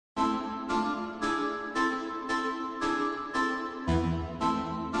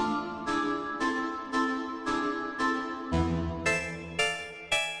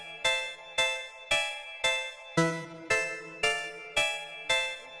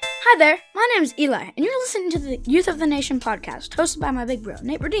Hi there, my name is Eli, and you're listening to the Youth of the Nation podcast, hosted by my big bro,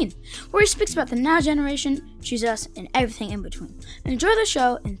 Nate Burdine, where he speaks about the now generation, Jesus, and everything in between. Enjoy the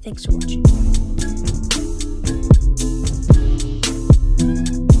show, and thanks for watching.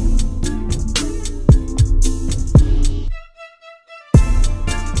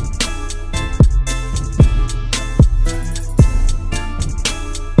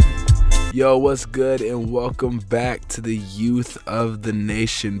 Yo, what's good, and welcome back to the Youth of the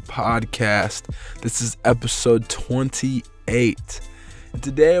Nation podcast. This is episode 28. And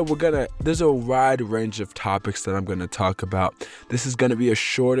today there's a wide range of topics that I'm gonna talk about. This is gonna be a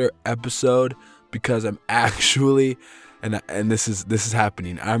shorter episode because I'm actually, and this is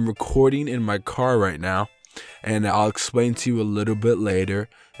happening. I'm recording in my car right now, and I'll explain to you a little bit later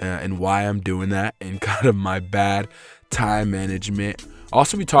and why I'm doing that and kind of my bad time management. I'll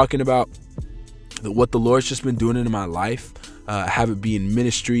also be talking about what the Lord's just been doing in my life, have it be in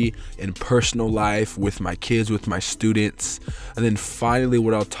ministry, in personal life, with my kids, with my students. And then finally,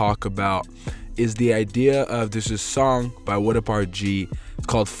 what I'll talk about is the idea of, there's this song by What Up RG, it's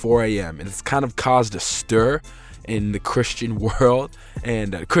called 4 a.m. And it's kind of caused a stir in the Christian world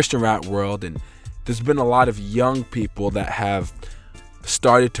and Christian rap world. And there's been a lot of young people that have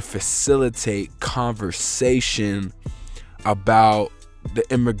started to facilitate conversation about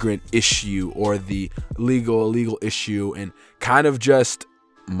the immigrant issue or the illegal issue, and kind of just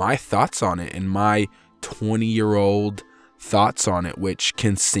my thoughts on it and my 20-year-old thoughts on it, which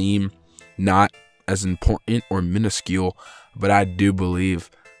can seem not as important or minuscule, but I do believe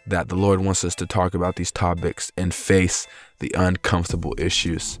that the Lord wants us to talk about these topics and face the uncomfortable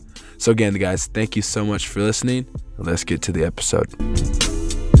issues. So again, guys, thank you so much for listening. Let's get to the episode.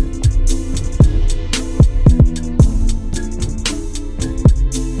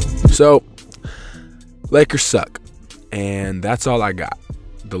 So, Lakers suck, and that's all I got.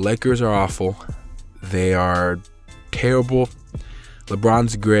 The Lakers are awful. They are terrible.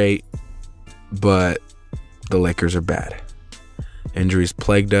 LeBron's great, but the Lakers are bad. Injuries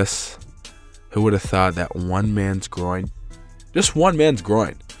plagued us. Who would have thought that just one man's groin,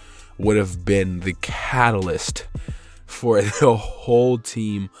 would have been the catalyst for the whole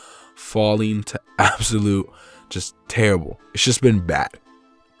team falling to absolute just terrible. It's just been bad.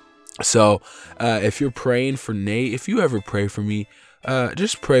 So if you're praying for Nate, if you ever pray for me,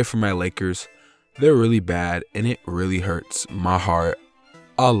 just pray for my Lakers. They're really bad, and it really hurts my heart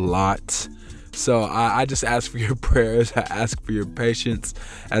a lot. So I just ask for your prayers. I ask for your patience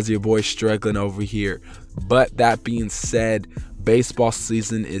as your boy's struggling over here. But that being said, baseball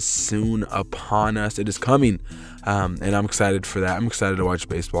season is soon upon us. It is coming, and I'm excited for that. I'm excited to watch a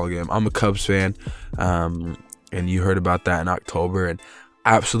baseball game. I'm a Cubs fan, and you heard about that in October, and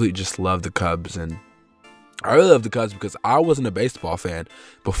absolutely just love the Cubs. And I really love the Cubs because I wasn't a baseball fan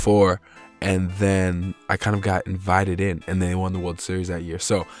before, and then I kind of got invited in, and they won the World Series that year.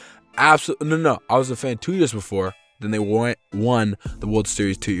 So absolutely I was a fan 2 years before, then they won the World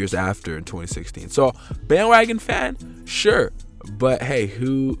Series 2 years after in 2016. So bandwagon fan, sure, but hey,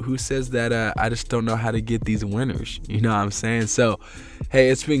 who says that I just don't know how to get these winners? You know what I'm saying? So hey,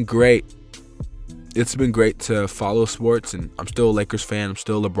 it's been great. It's been great to follow sports, and I'm still a Lakers fan. I'm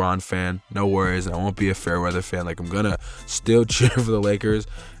still a LeBron fan. No worries. I won't be a fair weather fan. Like, I'm going to still cheer for the Lakers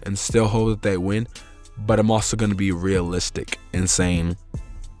and still hope that they win. But I'm also going to be realistic in saying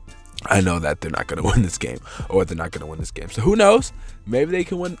I know that they're not going to win this game, or they're not going to win this game. So who knows? Maybe they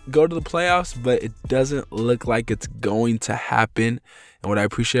can go to the playoffs, but it doesn't look like it's going to happen. And what I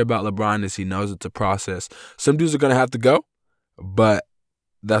appreciate about LeBron is he knows it's a process. Some dudes are going to have to go, but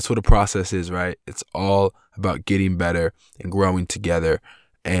that's what a process is, right? It's all about getting better and growing together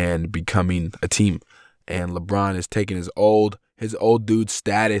and becoming a team. And LeBron is taking his old dude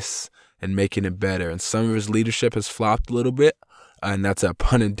status and making it better. And some of his leadership has flopped a little bit, and that's a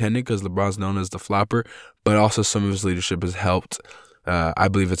pun intended because LeBron's known as the flopper. But also some of his leadership has helped. I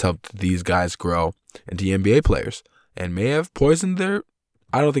believe it's helped these guys grow into NBA players, and may have poisoned their.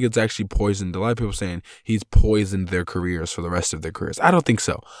 I don't think it's actually poisoned. A lot of people saying he's poisoned their careers for the rest of their careers. I don't think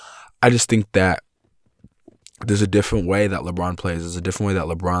so. I just think that there's a different way that LeBron plays. There's a different way that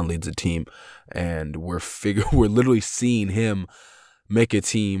LeBron leads a team. And we're literally seeing him make a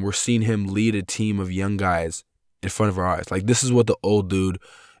team. We're seeing him lead a team of young guys in front of our eyes. Like, this is what the old dude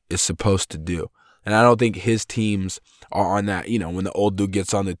is supposed to do. And I don't think his teams are on that, when the old dude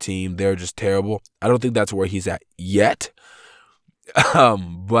gets on the team, they're just terrible. I don't think that's where he's at yet.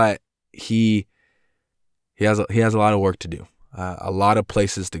 But he has a lot of work to do, a lot of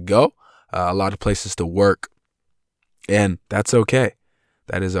places to go, a lot of places to work, and that's okay.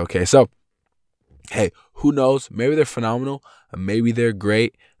 That is okay. So Hey, who knows? Maybe they're phenomenal, maybe they're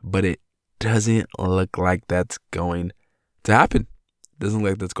great, but it doesn't look like that's going to happen. Doesn't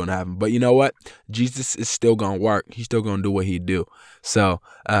look like that's going to happen. But you know what? Jesus is still going to work. He's still going to do what he do. So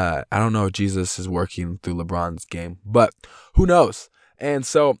I don't know if Jesus is working through LeBron's game, but who knows? And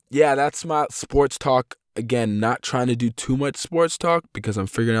so, yeah, that's my sports talk. Again, not trying to do too much sports talk because I'm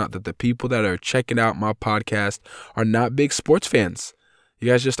figuring out that the people that are checking out my podcast are not big sports fans. You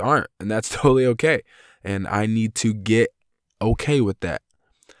guys just aren't, and that's totally okay. And I need to get okay with that.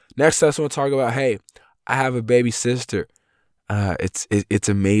 Next, I just want to talk about, hey, I have a baby sister. It's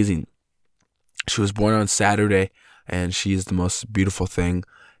amazing. She was born on Saturday, and she is the most beautiful thing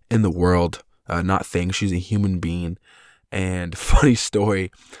in the world. Not thing, she's a human being. And funny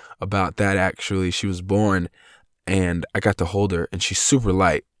story about that, actually, she was born, and I got to hold her, and she's super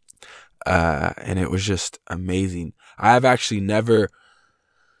light. And it was just amazing. I have actually never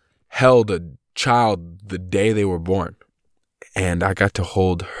held a child the day they were born, and I got to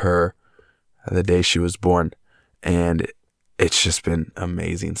hold her the day she was born, and it's just been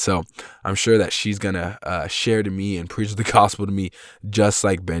amazing. So I'm sure that she's gonna share to me and preach the gospel to me just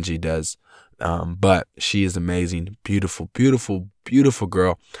like Benji does. But she is amazing, beautiful, beautiful, beautiful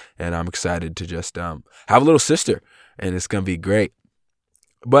girl, and I'm excited to just have a little sister, and it's gonna be great.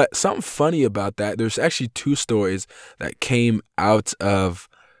 But something funny about that, there's actually two stories that came out of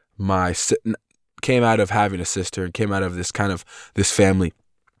having a sister and came out of this family.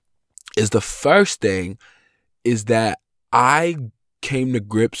 Is the first thing is that I came to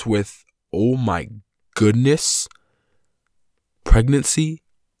grips with, oh my goodness, pregnancy,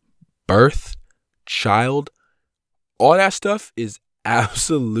 birth, child, all that stuff is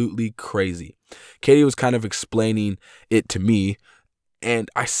absolutely crazy. Katie was kind of explaining it to me, and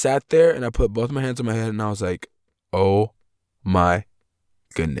I sat there and I put both my hands on my head and I was like, oh my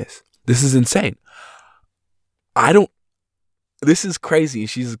goodness, this is insane. This is crazy.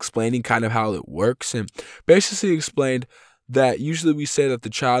 She's explaining kind of how it works, and basically explained that usually we say that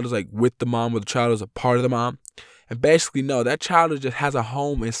the child is like with the mom, or the child is a part of the mom. And basically, no, that child just has a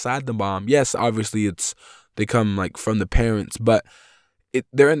home inside the mom. Yes, obviously they come like from the parents, but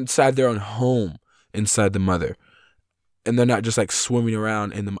they're inside their own home inside the mother. And they're not just like swimming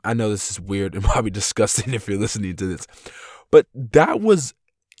around in them. I know this is weird and probably disgusting if you're listening to this, but that was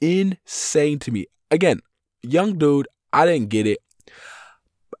insane to me. Again, young dude, I didn't get it.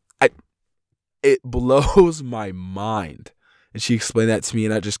 It blows my mind. And she explained that to me,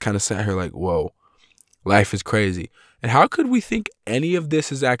 and I just kind of sat here like, whoa, life is crazy. And how could we think any of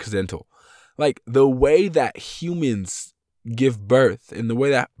this is accidental? Like, the way that humans give birth and the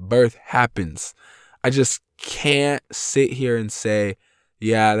way that birth happens, I just can't sit here and say,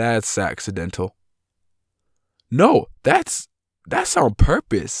 yeah, that's accidental. No, that's on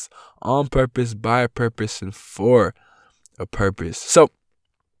purpose. On purpose, by a purpose, and for a purpose. So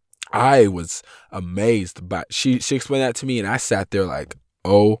I was amazed by she explained that to me, and I sat there like,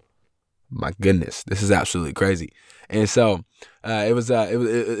 oh my goodness, this is absolutely crazy. And so it was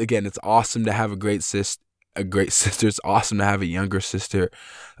again, it's awesome to have a great sister. It's awesome to have a younger sister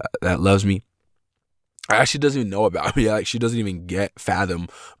that loves me. She doesn't even know about me. Like, she doesn't even fathom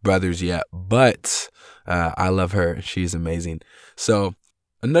brothers yet, but I love her. She's amazing. So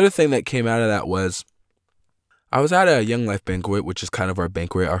another thing that came out of that was I was at a Young Life banquet, which is kind of our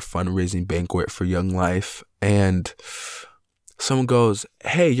banquet, our fundraising banquet for Young Life. And someone goes,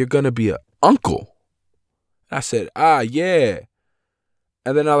 hey, you're going to be an uncle. I said, yeah.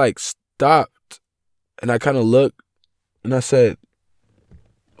 And then I like stopped and I kind of looked and I said,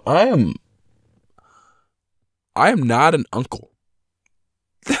 I am not an uncle.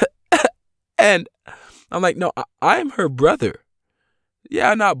 And I'm like, no, I am her brother.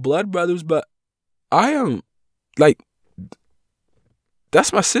 Yeah, not blood brothers, but I am, like,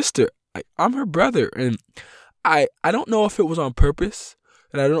 that's my sister. I'm her brother. And I don't know if it was on purpose,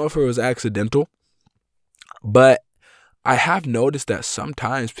 and I don't know if it was accidental, but I have noticed that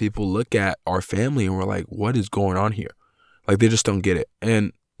sometimes people look at our family and we're like, what is going on here? Like, they just don't get it.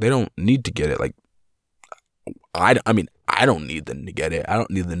 And they don't need to get it. Like, I don't need them to get it. I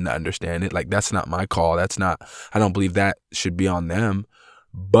don't need them to understand it. Like, that's not my call. I don't believe that should be on them.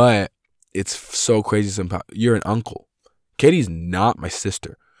 But it's so crazy sometimes. You're an uncle. Katie's not my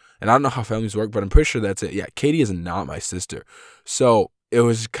sister. And I don't know how families work, but I'm pretty sure that's it. Yeah, Katie is not my sister. So it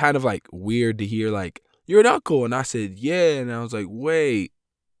was kind of like weird to hear like, you're an uncle. And I said, yeah. And I was like, wait.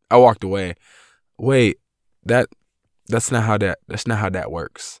 I walked away. Wait, that's not how that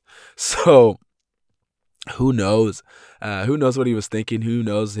works. So who knows? Who knows what he was thinking? Who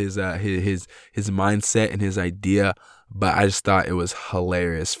knows his mindset and his idea? But I just thought it was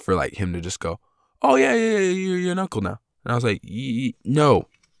hilarious for like him to just go, oh, yeah, you're an uncle now. And I was like, no,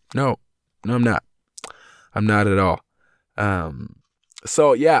 I'm not. I'm not at all.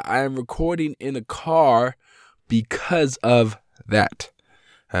 So, yeah, I am recording in a car because of that.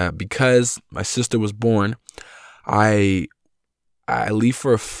 Because my sister was born, I leave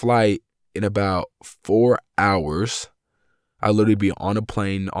for a flight in about 4 hours. I'll literally be on a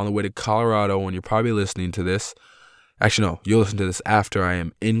plane on the way to Colorado when you're probably listening to this. Actually, no, you'll listen to this after I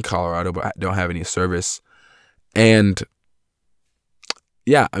am in Colorado, but I don't have any service. And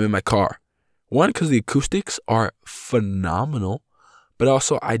yeah, I'm in my car. One, because the acoustics are phenomenal, but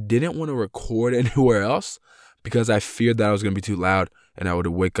also I didn't want to record anywhere else because I feared that I was going to be too loud and I would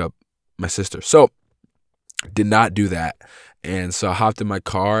wake up my sister. So did not do that. And so I hopped in my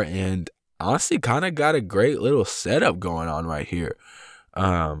car and honestly kind of got a great little setup going on right here.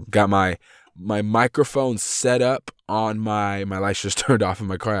 Got my microphone set up on my lights just turned off in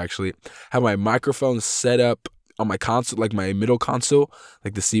my car actually. Have my microphone set up on my console, like my middle console,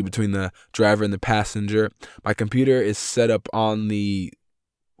 like the seat between the driver and the passenger. My computer is set up on the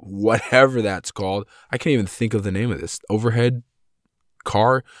whatever that's called. I can't even think of the name of this. Overhead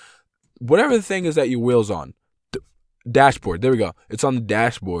car, whatever the thing is that your wheels on. Dashboard. There we go. It's on the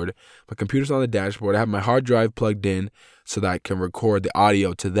dashboard. My computer's on the dashboard. I have my hard drive plugged in so that I can record the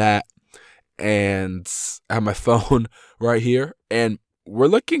audio to that. And I have my phone right here. And we're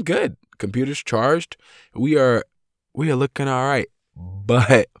looking good. Computer's charged. We are looking all right.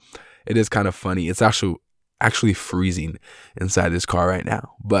 But it is kind of funny. It's actually freezing inside this car right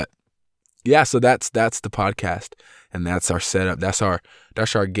now. But yeah, so that's the podcast. And that's our setup. That's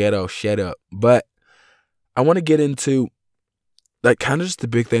our ghetto setup. But I want to get into like kind of just the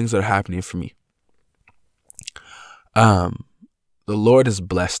big things that are happening for me. The Lord has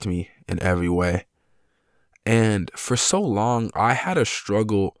blessed me in every way. And for so long, I had a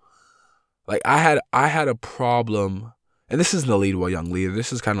struggle. Like I had a problem, and this isn't the Lead Well Young Leader.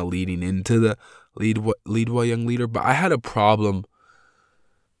 This is kind of leading into the Lead Well Young Leader. But I had a problem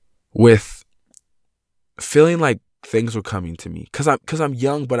with feeling like things were coming to me because I'm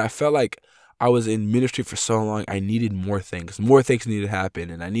young, but I felt like I was in ministry for so long. I needed more things. More things needed to happen,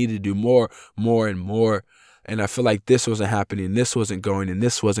 and I needed to do more and more. And I feel like this wasn't happening, this wasn't going, and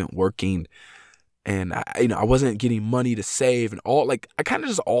this wasn't working. And I wasn't getting money to save, and all like I kind of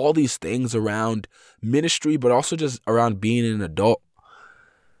just all these things around ministry, but also just around being an adult.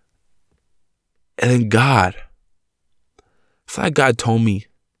 And then God, it's like God told me,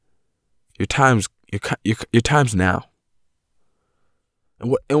 your time's now.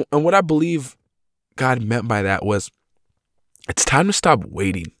 And what I believe God meant by that was, it's time to stop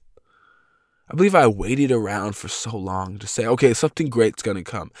waiting. I believe I waited around for so long to say, okay, something great's going to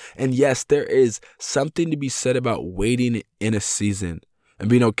come. And yes, there is something to be said about waiting in a season and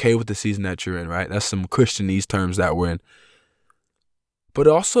being okay with the season that you're in, right? That's some Christianese terms that we're in. But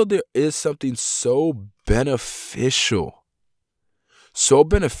also there is something so beneficial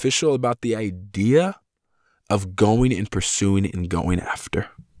about the idea of going and pursuing and going after.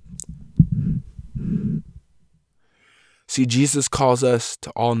 See, Jesus calls us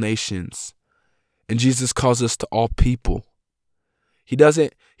to all nations, and Jesus calls us to all people. He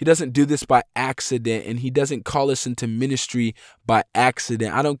doesn't do this by accident, and he doesn't call us into ministry by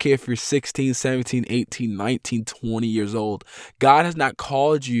accident. I don't care if you're 16, 17, 18, 19, 20 years old. God has not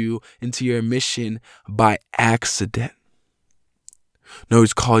called you into your mission by accident. No,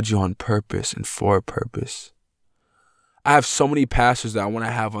 he's called you on purpose and for a purpose. I have so many pastors that I want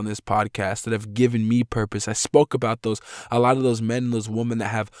to have on this podcast that have given me purpose. I spoke about a lot of those men and those women that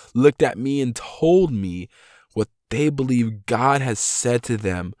have looked at me and told me what they believe God has said to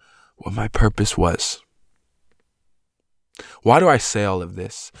them, what my purpose was. Why do I say all of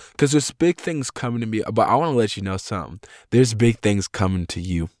this? Because there's big things coming to me, but I want to let you know something. There's big things coming to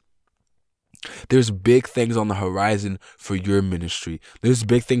you. There's big things on the horizon for your ministry. There's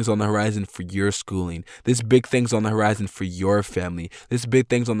big things on the horizon for your schooling. There's big things on the horizon for your family. There's big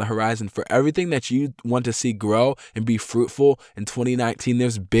things on the horizon for everything that you want to see grow and be fruitful in 2019.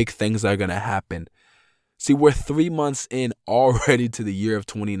 There's big things that are going to happen. See, we're 3 months in already to the year of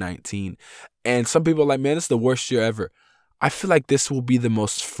 2019. And some people are like, man, it's the worst year ever. I feel like this will be the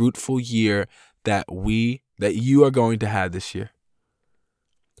most fruitful year that you are going to have this year.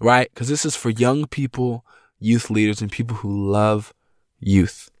 Right? Because this is for young people, youth leaders, and people who love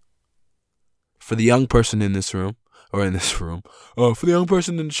youth. For the young person in this room, for the young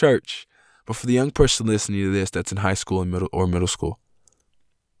person in church, but for the young person listening to this that's in high school and middle school,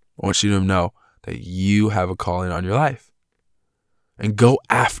 I want you to know that you have a calling on your life. And go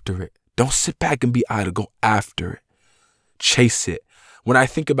after it. Don't sit back and be idle. Go after it. Chase it. When I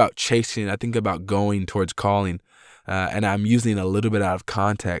think about chasing, I think about going towards calling, and I'm using a little bit out of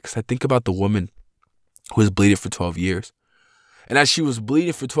context. I think about the woman who was bleeding for 12 years. And as she was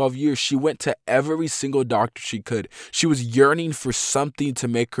bleeding for 12 years, she went to every single doctor she could. She was yearning for something to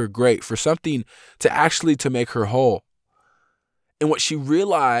make her great, for something to make her whole. And what she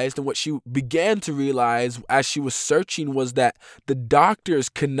realized and what she began to realize as she was searching was that the doctors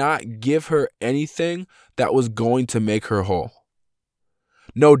could not give her anything that was going to make her whole.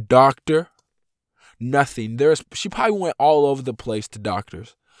 No doctor, nothing. She probably went all over the place to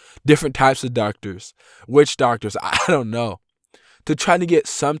doctors, different types of doctors, witch doctors, I don't know, to try to get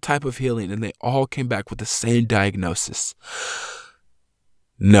some type of healing, and they all came back with the same diagnosis.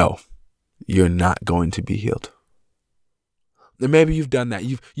 No, you're not going to be healed. And maybe you've done that.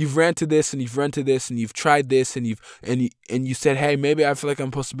 You've ran to this and you've run to this and you've tried this and you said, hey, maybe I feel like I'm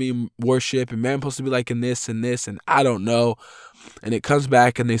supposed to be in worship and maybe I'm supposed to be like in this and this and I don't know. And it comes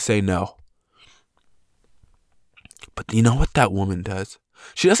back and they say no. But you know what that woman does?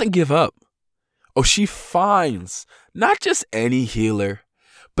 She doesn't give up. Oh, she finds not just any healer,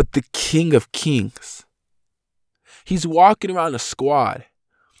 but the King of Kings. He's walking around a squad.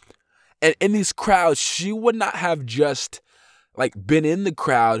 And in these crowds, she would not have just been in the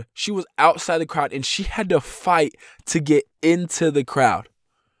crowd. She was outside the crowd and she had to fight to get into the crowd.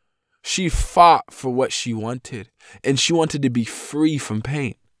 She fought for what she wanted, and she wanted to be free from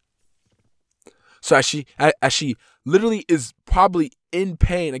pain. So as she literally is probably in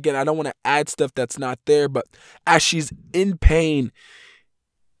pain, again, I don't want to add stuff that's not there, but as she's in pain,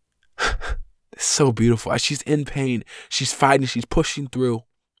 it's so beautiful. As she's in pain, she's fighting, she's pushing through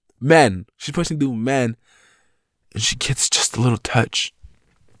men. She's pushing through men, and she gets just a little touch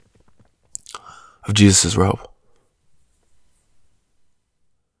of Jesus' robe.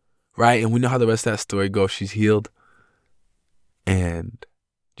 Right? And we know how the rest of that story goes. She's healed. And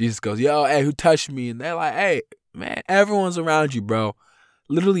Jesus goes, yo, hey, who touched me? And they're like, hey, man, everyone's around you, bro.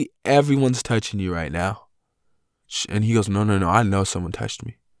 Literally everyone's touching you right now. And he goes, no, I know someone touched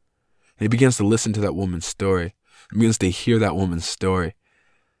me. And he begins to listen to that woman's story. He begins to hear that woman's story.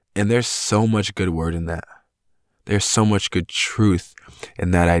 And there's so much good word in that. There's so much good truth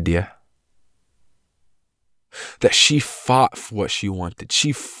in that idea. That she fought for what she wanted.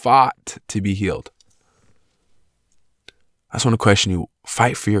 She fought to be healed. I just want to question you.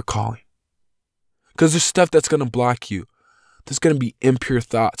 Fight for your calling. Because there's stuff that's going to block you. There's going to be impure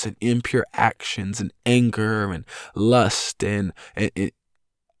thoughts and impure actions and anger and lust and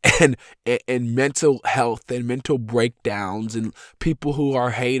mental health and mental breakdowns and people who are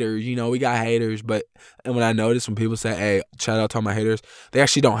haters. You know, we got haters. And when I notice when people say, hey, shout out to all my haters, they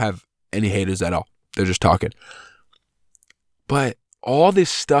actually don't have any haters at all. They're just talking. But all this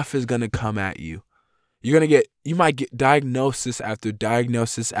stuff is going to come at you. You might get diagnosis after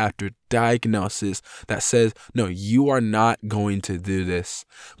diagnosis after diagnosis that says, no, you are not going to do this,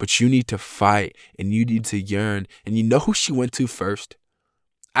 but you need to fight and you need to yearn. And you know who she went to first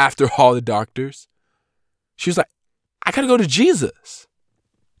after all the doctors? She was like, I got to go to Jesus.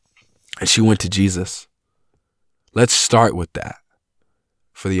 And she went to Jesus. Let's start with that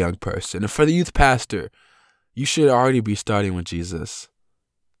for the young person. And for the youth pastor, you should already be starting with Jesus.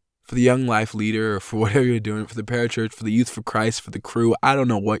 For the young life leader, or for whatever you're doing, for the parachurch, for the youth for Christ, for the crew, I don't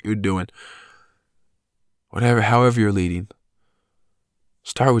know what you're doing. However you're leading,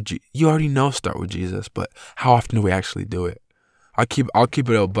 start with you already know start with Jesus, but how often do we actually do it? I'll keep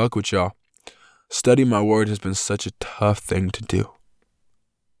it a buck with y'all. Studying my word has been such a tough thing to do.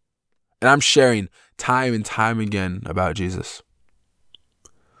 And I'm sharing time and time again about Jesus.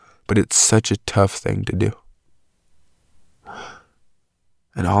 But it's such a tough thing to do.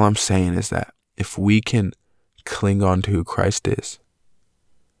 And all I'm saying is that if we can cling on to who Christ is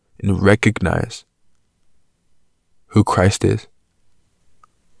and recognize who Christ is,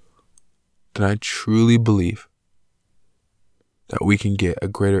 then I truly believe that we can get a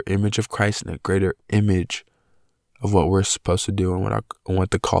greater image of Christ and a greater image of what we're supposed to do and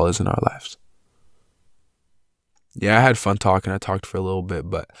what the call is in our lives. Yeah, I had fun talking. I talked for a little bit,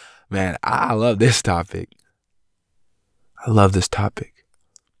 but man, I love this topic. I love this topic.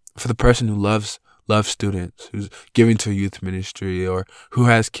 For the person who loves students, who's giving to a youth ministry, or who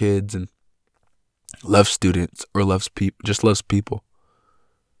has kids and loves students or loves people.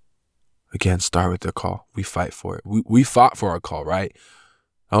 Again, start with their call. We fight for it. We fought for our call, right?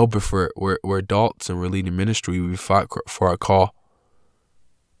 I hope if we're adults and we're leading ministry, we fought for our call.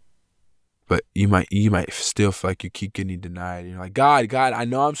 But you might still feel like you keep getting denied. And you're like, God, I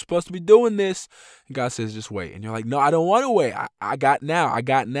know I'm supposed to be doing this. And God says, just wait. And you're like, no, I don't want to wait. I got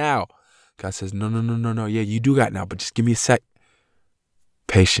now. God says, no. Yeah, you do got now, but just give me a sec.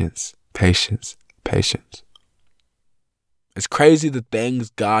 Patience, patience, patience. It's crazy the things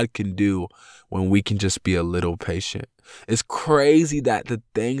God can do when we can just be a little patient. It's crazy that the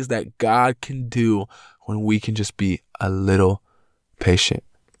things that God can do when we can just be a little patient.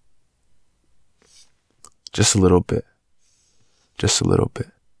 Just a little bit. Just a little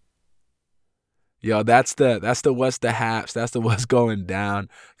bit. Yo, that's the what's the haps. That's the what's going down.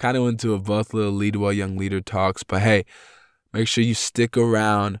 Kind of went to a both little Lead Well Young Leader talks. But hey, make sure you stick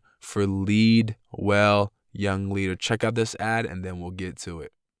around for Lead Well Young Leader. Check out this ad and then we'll get to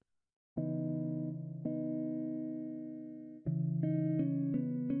it.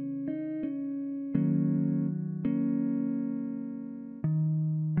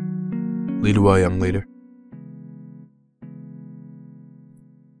 Lead Well Young Leader.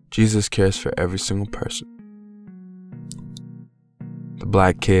 Jesus cares for every single person. The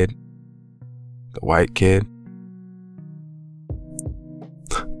black kid, the white kid,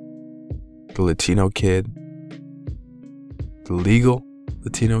 the Latino kid, the legal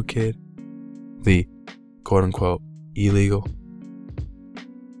Latino kid, the quote-unquote illegal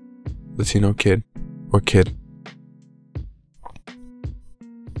Latino kid or kid.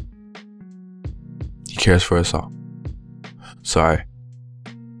 He cares for us all. Sorry.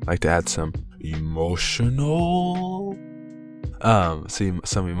 I'd like to add some emotional,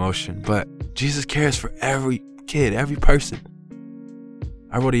 some emotion, but Jesus cares for every kid, every person.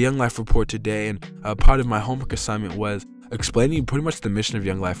 I wrote a Young Life report today, and part of my homework assignment was explaining pretty much the mission of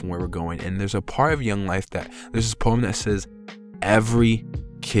Young Life and where we're going. And there's a part of Young Life that there's this poem that says, every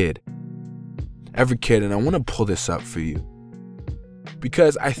kid, and I want to pull this up for you.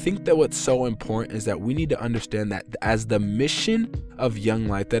 Because I think that what's so important is that we need to understand that as the mission of Young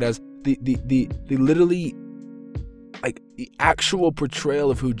Life, that as the literally like the actual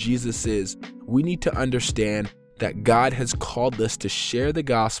portrayal of who Jesus is, we need to understand that God has called us to share the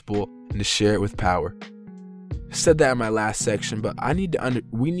gospel and to share it with power. I said that in my last section, but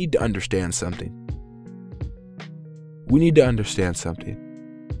we need to understand something. We need to understand something,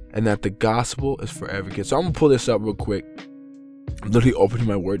 and that the gospel is for every kid. So I'm gonna pull this up real quick. I'm literally opening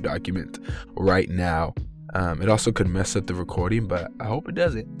my Word document right now. It also could mess up the recording, but I hope it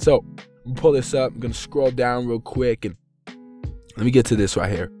doesn't. So I'm gonna pull this up. I'm gonna scroll down real quick and let me get to this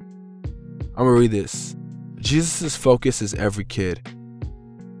right here. I'm gonna read this. Jesus' focus is every kid.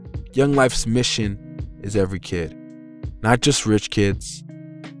 Young Life's mission is every kid. Not just rich kids,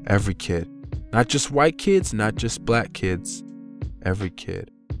 every kid. Not just white kids, not just black kids, every kid.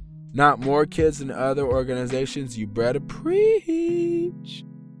 Not more kids than other organizations, you better preach.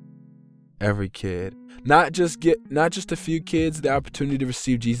 Every kid. Not just a few kids the opportunity to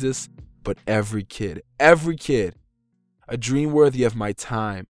receive Jesus, but every kid. Every kid. A dream worthy of my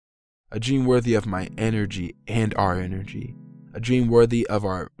time. A dream worthy of my energy and our energy. A dream worthy of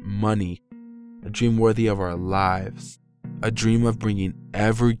our money. A dream worthy of our lives. A dream of bringing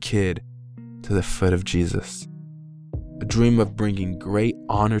every kid to the foot of Jesus. A dream of bringing great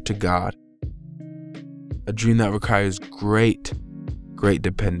honor to God. A dream that requires great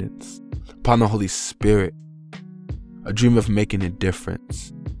dependence upon the Holy Spirit. A dream of making a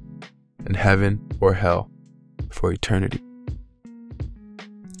difference in heaven or hell for eternity.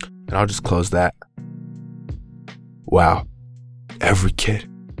 And I'll just close that. Wow. Every kid.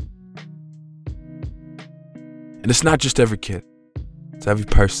 And it's not just every kid. It's every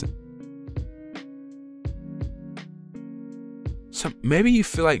person. So maybe you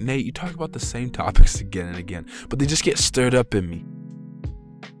feel like, Nate, you talk about the same topics again and again, but they just get stirred up in me.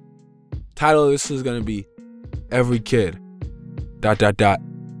 Title of this is going to be Every Kid. ...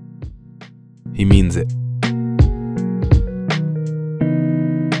 He means it.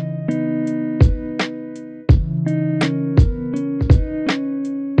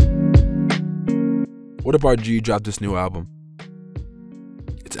 What Up RG dropped this new album.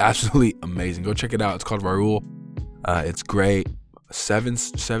 It's absolutely amazing. Go check it out. It's called Raul. It's great.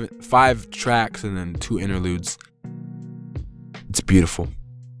 5 tracks and then 2 interludes. It's beautiful.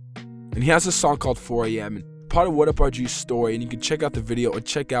 And he has a song called 4 a.m. and part of What Up RG's story, and you can check out the video and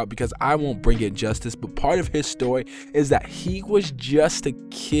check out, because I won't bring it justice, but part of his story is that he was just a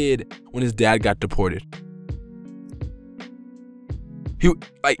kid when his dad got deported. He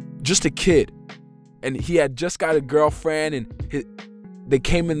just a kid, and he had just got a girlfriend, and they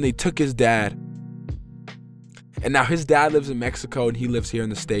came and they took his dad. And now his dad lives in Mexico and he lives here in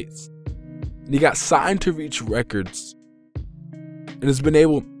the States. And he got signed to Reach Records and has been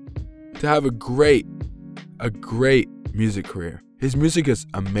able to have a great music career. His music is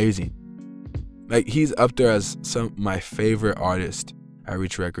amazing. Like, he's up there as some of my favorite artists at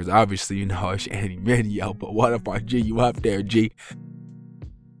Reach Records. Obviously, you know it's Andy Mineo, but What Up RG, you up there, G.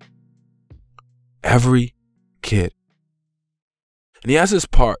 Every kid. And he has this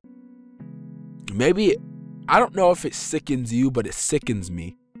part. Maybe, I don't know if it sickens you, but it sickens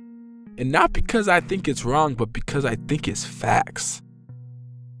me. And not because I think it's wrong, but because I think it's facts.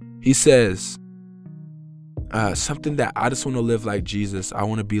 He says something that I just want to live like Jesus. I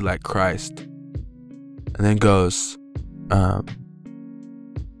want to be like Christ. And then goes,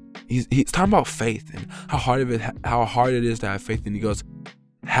 he's talking about faith and how hard it is to have faith. And he goes,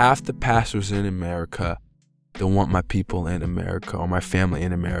 half the pastors in America don't want my people in America or my family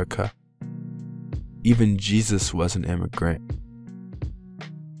in America. Even Jesus was an immigrant.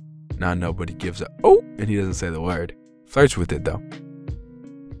 Now nobody gives a and he doesn't say the word. Flirts with it though.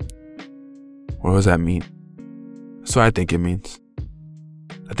 What does that mean? That's what I think it means.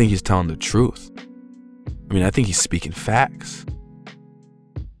 I think he's telling the truth. I mean, I think he's speaking facts.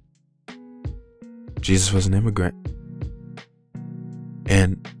 Jesus was an immigrant.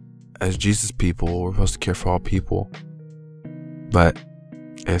 And as Jesus people, we're supposed to care for all people. But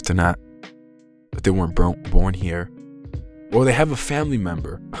if they weren't born here, or they have a family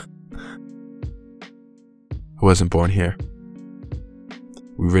member who wasn't born here,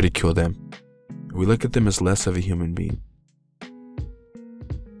 we ridicule them. We look at them as less of a human being.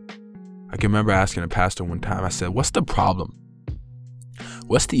 I can remember asking a pastor one time, I said, what's the problem?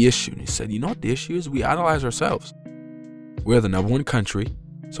 What's the issue? And he said, you know what the issue is? We idolize ourselves. We're the #1 country,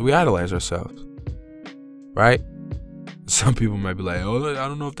 so we idolize ourselves. Right? Some people might be like, oh, I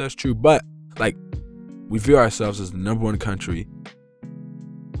don't know if that's true. But, like, we view ourselves as the #1 country.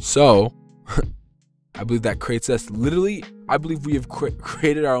 So, I believe that creates us. Literally, I believe we have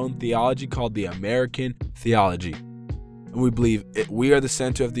created our own theology called the American theology. And we believe we are the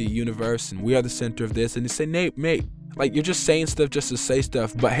center of the universe and we are the center of this. And they say, Nate, mate, like you're just saying stuff just to say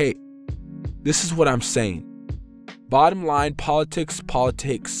stuff. But hey, this is what I'm saying. Bottom line, politics,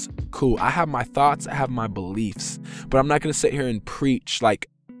 cool. I have my thoughts, I have my beliefs. But I'm not going to sit here and preach like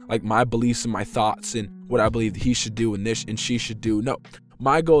my beliefs and my thoughts and what I believe he should do and this and she should do. No,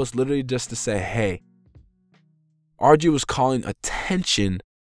 my goal is literally just to say, hey, RG was calling attention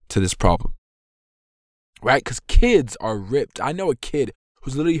to this problem. Right? Because kids are ripped. I know a kid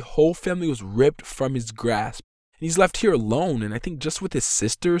whose literally whole family was ripped from his grasp. And he's left here alone. And I think just with his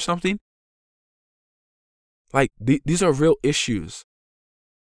sister or something. Like, these are real issues.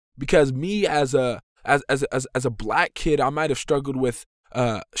 Because me as a black kid, I might have struggled with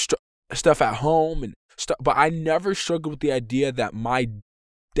stuff at home and stuff. But I never struggled with the idea that my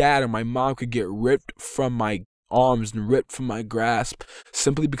dad or my mom could get ripped from my arms and ripped from my grasp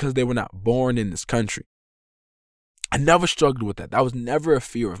simply because they were not born in this country. I never struggled with that. That was never a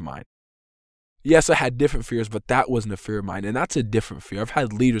fear of mine. Yes, I had different fears, but that wasn't a fear of mine. And that's a different fear. I've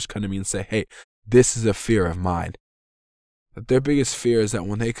had leaders come to me and say, hey, this is a fear of mine. That their biggest fear is that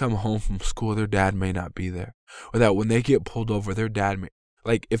when they come home from school, their dad may not be there. Or that when they get pulled over, their dad may,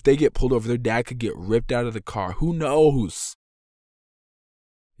 like if they get pulled over, their dad could get ripped out of the car. Who knows?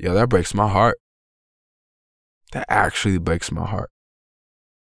 Yo, that breaks my heart. That actually breaks my heart.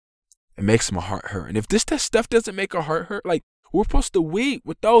 It makes my heart hurt. And if this stuff doesn't make our heart hurt, like, we're supposed to weep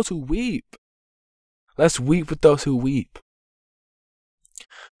with those who weep. Let's weep with those who weep.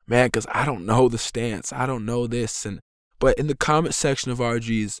 Man, because I don't know the stance. I don't know this. But in the comment section of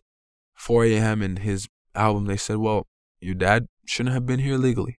RG's 4 a.m. and his album, they said, well, your dad shouldn't have been here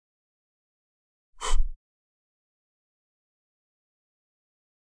legally.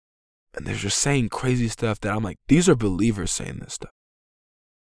 And they're just saying crazy stuff that I'm like, these are believers saying this stuff.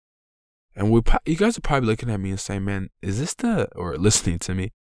 And you guys are probably looking at me and saying, man, or listening to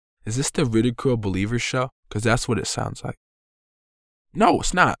me, is this the Ridicule Believers show? Because that's what it sounds like. No,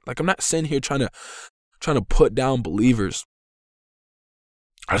 it's not. Like, I'm not sitting here trying to put down believers.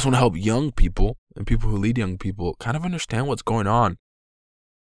 I just want to help young people and people who lead young people kind of understand what's going on.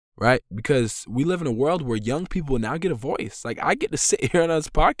 Right? Because we live in a world where young people now get a voice. Like, I get to sit here on this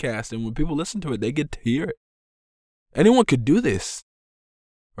podcast, and when people listen to it, they get to hear it. Anyone could do this.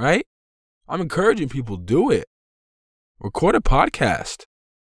 Right? I'm encouraging people, do it. Record a podcast.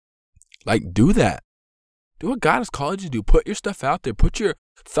 Like, do that. Do what God has called you to do. Put your stuff out there. Put your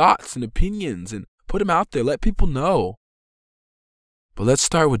thoughts and opinions and put them out there. Let people know. But let's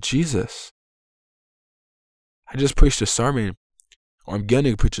start with Jesus. I just preached a sermon, or I'm going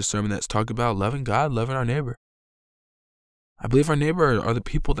to preach a sermon that's talking about loving God, loving our neighbor. I believe our neighbor are the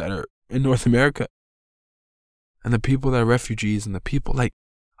people that are in North America. And the people that are refugees and the people, like,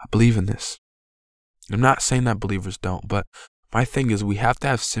 I believe in this. I'm not saying that believers don't, but my thing is we have to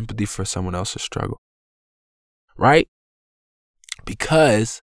have sympathy for someone else's struggle. Right?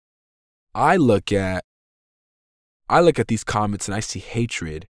 Because I look at these comments and I see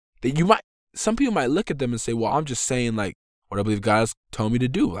hatred that some people might look at them and say, well, I'm just saying like what I believe God has told me to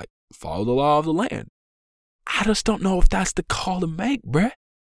do, like follow the law of the land. I just don't know if that's the call to make, bruh.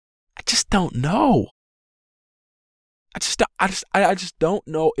 I just don't know. I just don't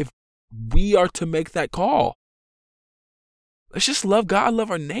know if we are to make that call. Let's just love God, love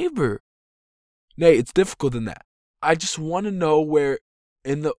our neighbor. Nay, it's difficult than that. I just want to know where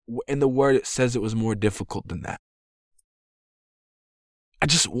in the word it says it was more difficult than that. I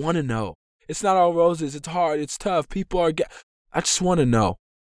just want to know. It's not all roses. It's hard. It's tough. People are. I just want to know.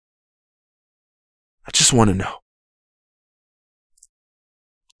 I just want to know.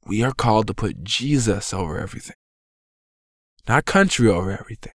 We are called to put Jesus over everything. Not country over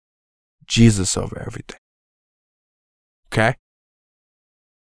everything. Jesus over everything. Okay?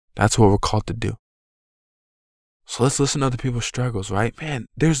 That's what we're called to do. So let's listen to other people's struggles, right? Man,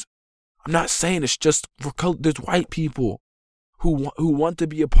 I'm not saying it's just there's white people who want to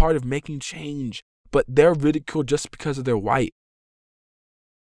be a part of making change, but they're ridiculed just because of their white.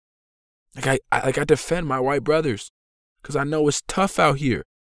 I defend my white brothers because I know it's tough out here.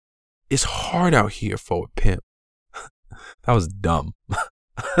 It's hard out here for a pimp. That was dumb.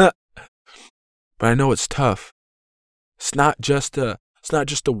 But I know it's tough. It's not just a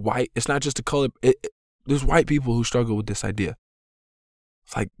color. There's white people who struggle with this idea.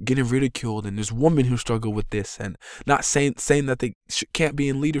 It's like getting ridiculed, and there's women who struggle with this, and not saying that they can't be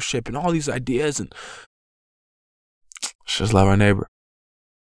in leadership, and all these ideas, and just love our neighbor.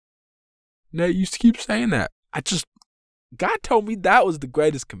 Nate used to keep saying that. God told me that was the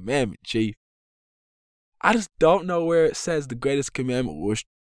greatest commandment, Chief. I just don't know where it says the greatest commandment was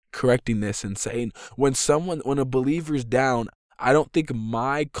correcting this and saying when a believer's down, I don't think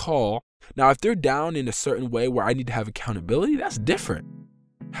my call. Now, if they're down in a certain way where I need to have accountability, that's different.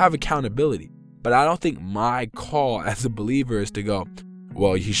 Have accountability. But I don't think my call as a believer is to go,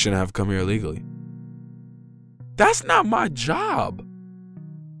 well, you shouldn't have come here illegally. That's not my job.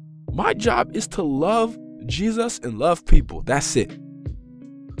 My job is to love Jesus and love people. That's it.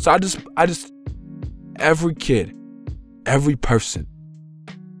 So I just, every kid, every person,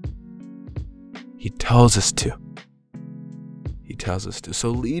 he tells us to. He tells us to. So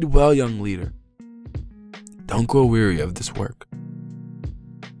lead well, young leader. Don't grow weary of this work.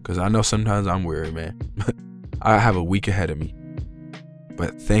 Because I know sometimes I'm weary, man. I have a week ahead of me.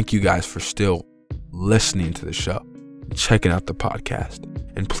 But thank you guys for still listening to the show, checking out the podcast.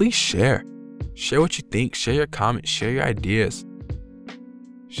 And please share. Share what you think. Share your comments. Share your ideas.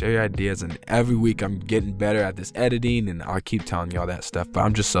 Share your ideas. And every week I'm getting better at this editing, and I'll keep telling you all that stuff. But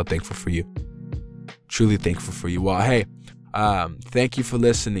I'm just so thankful for you. Truly thankful for you. Well, hey, thank you for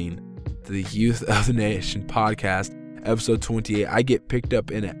listening to the Youth of the Nation podcast, episode 28. I get picked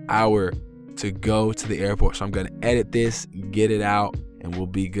up in an hour to go to the airport, so I'm going to edit this, get it out, and we'll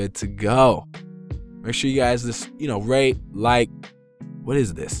be good to go. Make sure you guys just, rate, like, what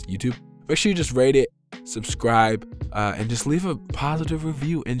is this, YouTube? Make sure you just rate it, subscribe, and just leave a positive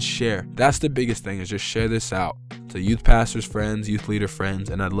review and share. That's the biggest thing, is just share this out to youth pastors, friends, youth leader friends,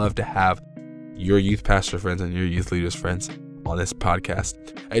 and I'd love to have your youth pastor friends and your youth leaders friends on this podcast.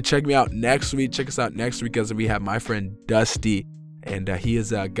 Hey, check me out next week. Check us out next week because we have my friend Dusty, and he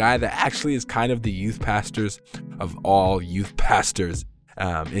is a guy that actually is kind of the youth pastors of all youth pastors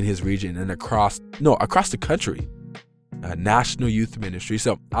in his region and across the country. National Youth Ministry.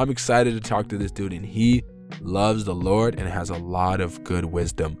 So I'm excited to talk to this dude, and he loves the Lord and has a lot of good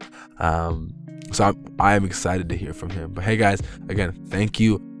wisdom. So I am excited to hear from him. But hey guys, again, thank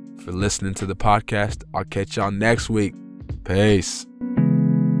you for listening to the podcast. I'll catch y'all next week. Peace.